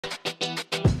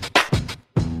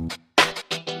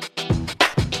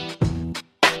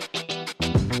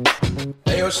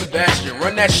Sebastian,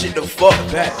 run that shit the fuck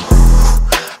back.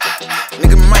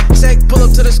 Nigga mic check, pull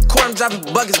up to this court, I'm dropping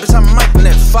buckets, bitch, I'm micing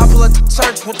that. If I pull up to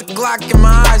church with the Glock in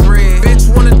my eyes red, bitch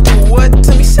wanna do what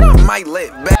to me? Shit, I might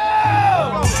let back.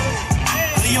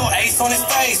 Leo ace on his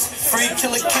face, free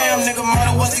killer cam, nigga,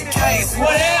 murder was the case.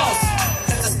 What else?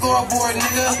 Hit the scoreboard,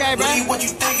 nigga. Okay, bro. Believe what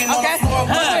you thinking on the floor,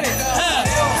 let me know.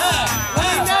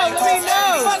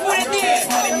 Fuck with it,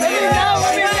 let me know.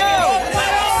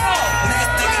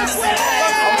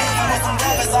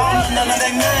 None of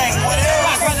that name. What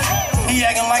else? He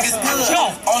acting like it's good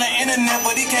on the internet,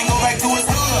 but he can't go back to his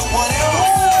hood. What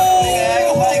else? Nigga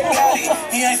acting like Gotti.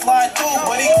 He ain't slide through,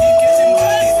 but he keep catching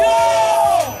bodies.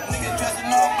 Nigga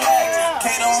dressing all black,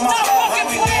 Kate on my back,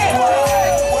 like we did.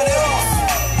 What else?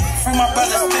 Free my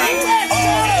brother Sting.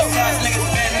 Shots, niggas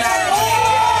betting out of me.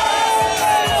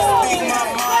 Speak my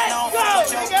mind, I don't fuck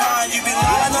with your kind. You be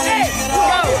lying on the nigga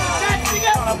though.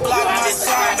 Tryna block my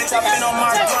shot, bitch, I been on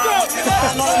my grind.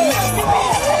 I know the nigga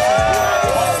fall.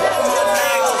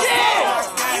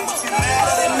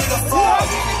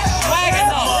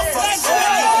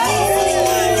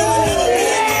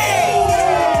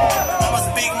 I'ma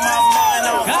speak my mind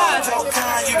on your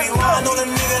kind. You be lying on the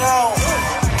nigga though.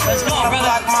 Let's go, brother.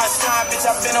 Block my shine, bitch.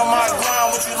 I been on my grind.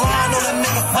 What you lying on the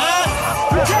nigga for?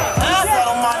 Salt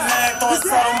on my neck, throwing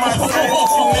salt on my neck.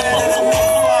 What you mad at the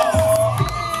nigga for?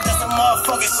 That's a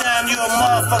motherfucking shine. You a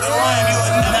motherfucking lame. You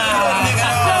a nigga.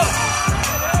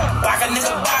 Baka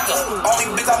nigga baka. Only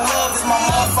bitch I love is my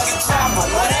motherfucking chopper.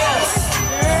 What else?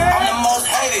 I'm the most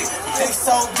hated. You think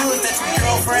so good that your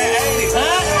girlfriend hated.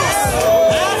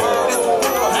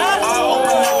 I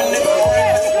open up a nigga.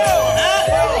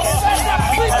 I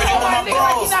be pretty with my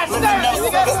bros. Living up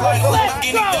suckers like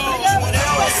Lamborghini dogs. What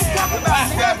else?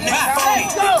 Rap niggas phony.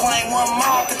 They claim one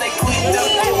mile cause they cleaned up.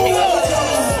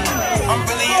 I'm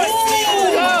really in the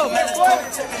field. Now this couple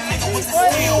checking nigga with the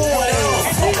steel. What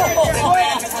else?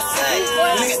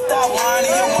 Nigga stop lying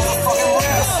in your motherfucking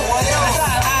raps. What else?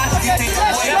 You think the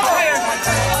way I hear my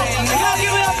time, nigga?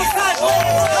 Give it up for Kosh.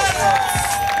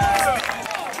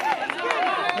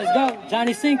 Let's go,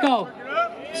 Johnny Cinco.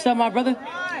 What's up, my brother?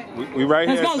 We right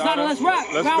here. Let's go, Zana. Let's rock.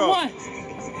 Let's Round go. one.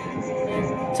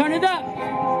 Turn it up.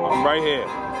 I'm right here.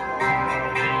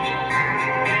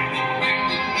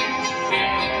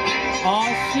 Oh,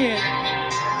 shit.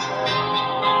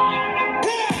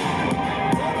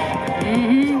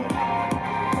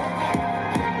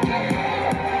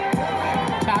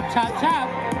 Chop, chop, chop.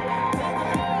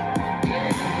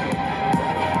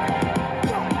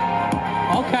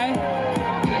 Okay.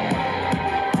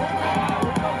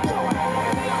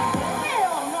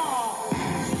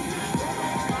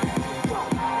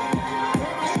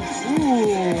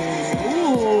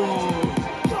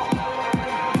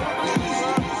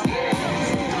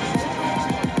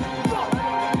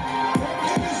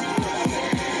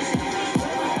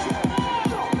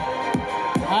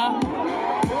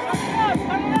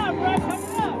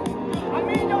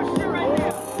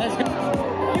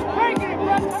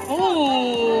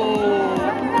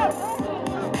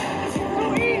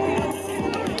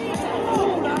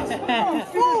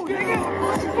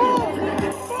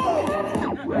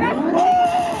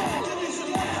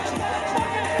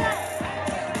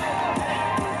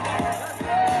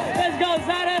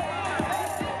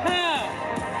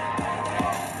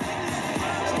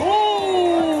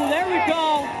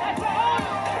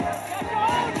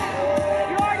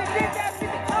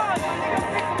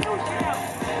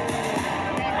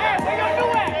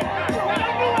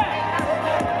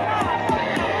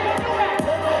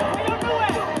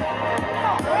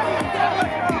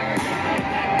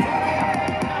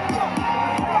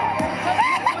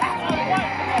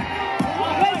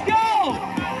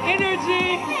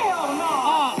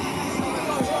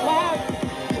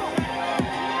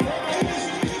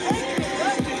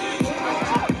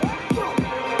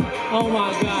 Oh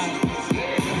my God.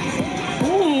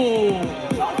 Ooh.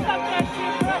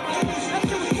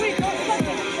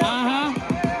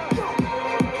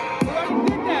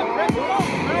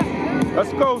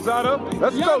 Let's go, Zada.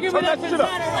 Let's go. Turn that shit up.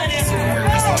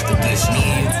 Off the dish, me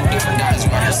and two different guys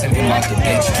who are simply like the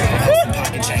bitch.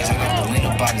 Pocket change, I got the lean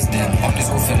up on his den. On this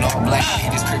roof in all black,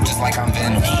 hit his crib just like I'm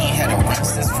Venom. He ain't had a rep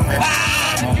since forever.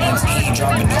 Moments, he ain't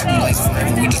dropping double lights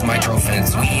forever. We just micro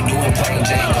fence. We ain't doing plain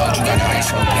J gold, you got an ice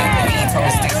rope in. We ain't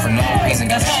throwing sticks for no reason,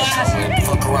 got shit trouble.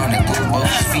 Fuck around and glue both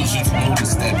his feet, he too new to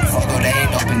step. Fuck though they ain't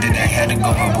open, did I had to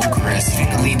go in Bucharest.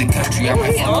 Finna lead the country, I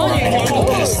might end around the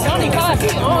Budapest.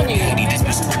 He just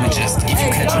been screaming just if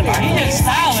you catch a body. He just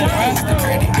styling, bro. The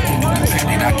credit, I can do the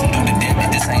credit, I can do the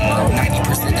debit. This ain't low,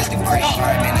 90% is the great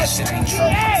vibe, man, that shit ain't true.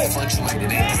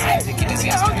 Fluctuated, ain't the same ticket as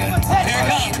yesterday. Here it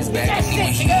comes. His bag,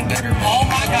 he ain't better,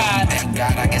 man.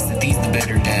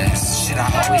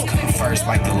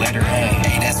 like the letter A.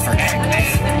 Hey, that's for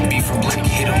active. B for blick,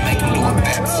 hit him, make him do a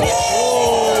backflip.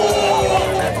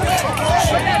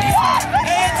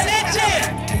 Pay attention!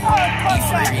 E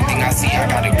for everything I see, I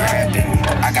gotta grab it.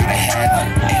 I gotta have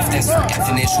it. F, that's for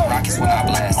definition, rockets when I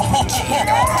blast. G, I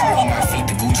got power on my feet,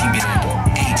 the Gucci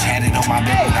band. H had it on my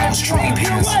back when I was truly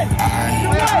pants.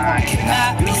 I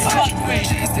cannot be fucking with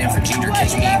J stand for Jeter,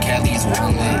 catch me in Cali's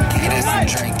one leg. K, that's for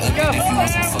Drake, again if you want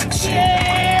some fuck shit.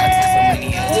 I took so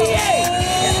many others.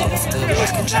 Still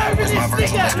like a child, where's my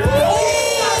verse letter?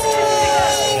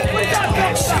 Play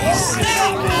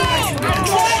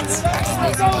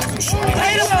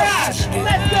the crash!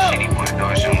 Let's go! Any boy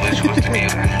dodge them lists with the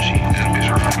neon energy. This bitch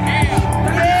are fucking me.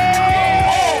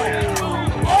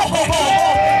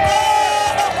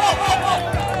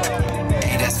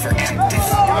 Hey, that's for active.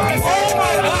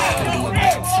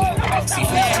 C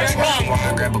for I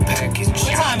grab a package.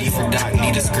 D for dot,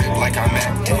 need a script like I'm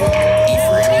acting. E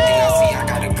for everything I see, I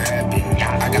gotta grab it.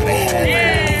 I gotta have it.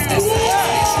 If that's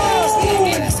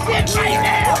for definition, I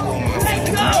got power on my feet,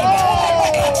 the Gucci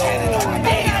band. H had it on my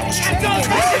back, I was tripping.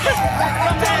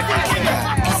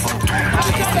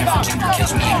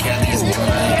 Catch me in Cali's one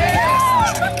leg.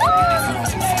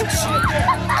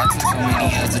 I took so many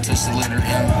L's to touch the letter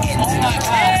M. Into my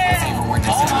class, my favorite word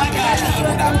to say. Oh my God.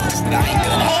 What I push, but I ain't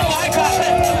gonna. Oh my God!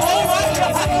 Oh my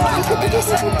God!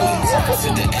 To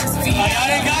the SV. I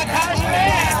ain't got Kosh,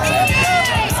 man!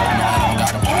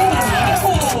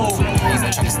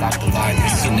 I'm trying to stop the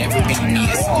violence. You can never be me,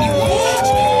 it's only one.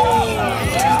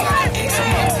 X on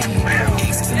my team.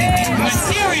 X to the D.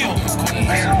 Material!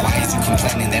 Why is you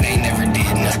complaining that I never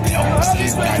did nothing?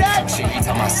 Since what I do, every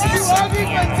time I see something.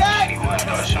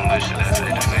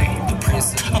 The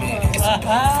prince of the man is a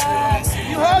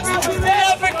You hungry for that?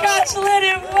 I forgot to let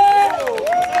it run!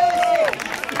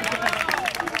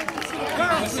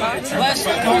 Let's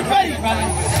go, brother.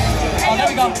 Oh, there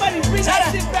we go. Zada,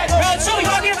 round two, we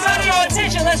gonna get Zada your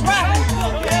attention. Let's rock.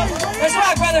 Let's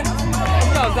rock, brother. Let's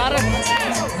go, Zada.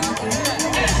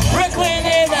 Brooklyn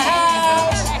in the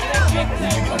house.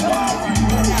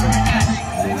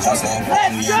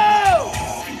 Let's go!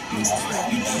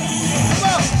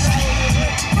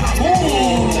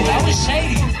 Ooh, that was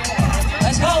shady.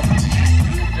 Let's go.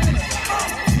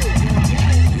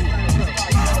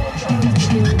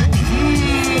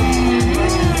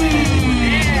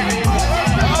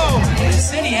 The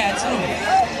city had too.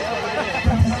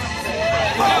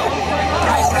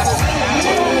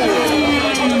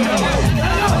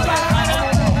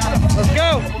 Let's go.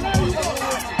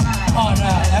 Oh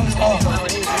no, that was cold.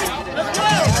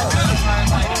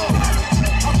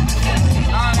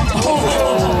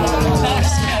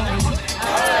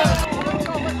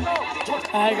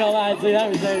 I ain't gonna lie to you, that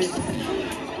was dirty.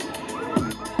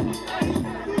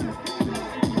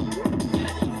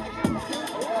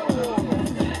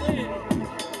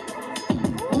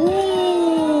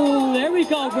 Ooh, there we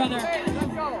go, brother.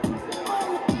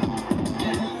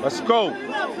 Let's go.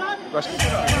 Let's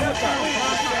go.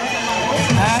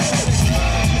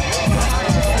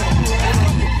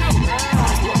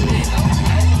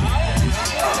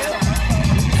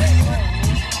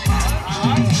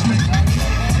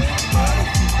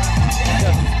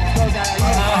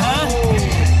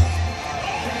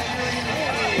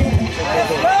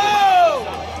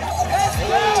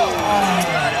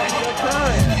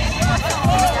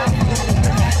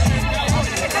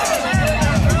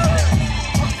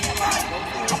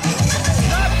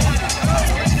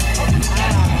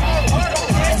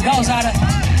 Zada.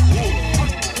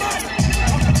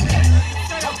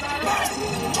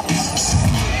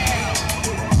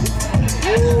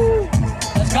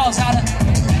 Let's go, Zada.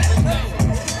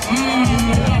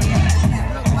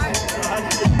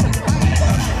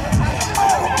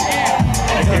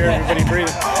 I hear everybody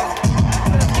breathing.